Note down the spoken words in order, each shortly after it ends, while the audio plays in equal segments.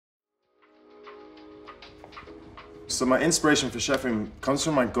So my inspiration for chefing comes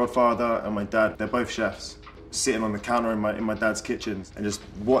from my godfather and my dad. They're both chefs. Sitting on the counter in my dad's kitchen and just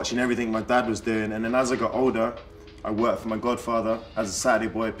watching everything my dad was doing. And then as I got older, I worked for my godfather as a Saturday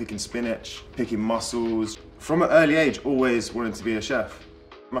boy, picking spinach, picking mussels. From an early age, always wanted to be a chef.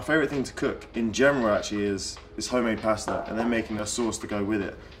 My favorite thing to cook in general actually is homemade pasta and then making a sauce to go with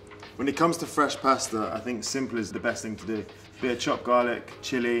it. When it comes to fresh pasta, I think simple is the best thing to do. Bit of chopped garlic,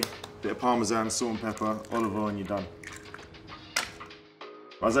 chili, bit of parmesan, salt and pepper, olive oil, and you're done.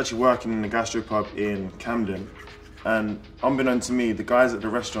 I was actually working in a gastropub in Camden, and unbeknown to me, the guys at the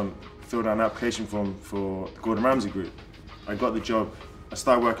restaurant filled out an application form for the Gordon Ramsay group. I got the job. I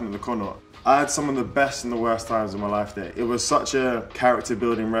started working at the Connaught. I had some of the best and the worst times of my life there. It was such a character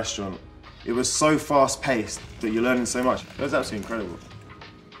building restaurant. It was so fast paced that you're learning so much. It was absolutely incredible.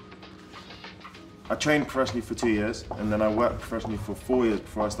 I trained professionally for 2 years and then I worked professionally for 4 years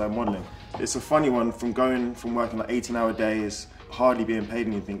before I started modelling. It's a funny one from working like 18-hour days, hardly being paid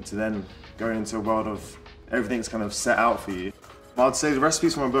anything, to then going into a world of everything's kind of set out for you. I'd say the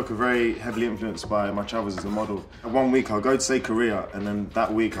recipes for my book are very heavily influenced by my travels as a model. One week I'll go to, say, Korea, and then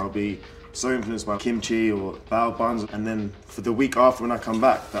that week I'll be so influenced by kimchi or bao buns, and then for the week after when I come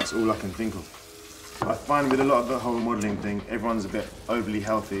back, that's all I can think of. I find with a lot of the whole modelling thing, everyone's a bit overly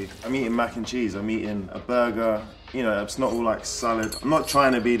healthy. I'm eating mac and cheese, I'm eating a burger, you know, it's not all like salad. I'm not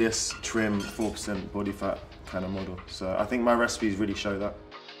trying to be this trim, 4% body fat kind of model. So I think my recipes really show that.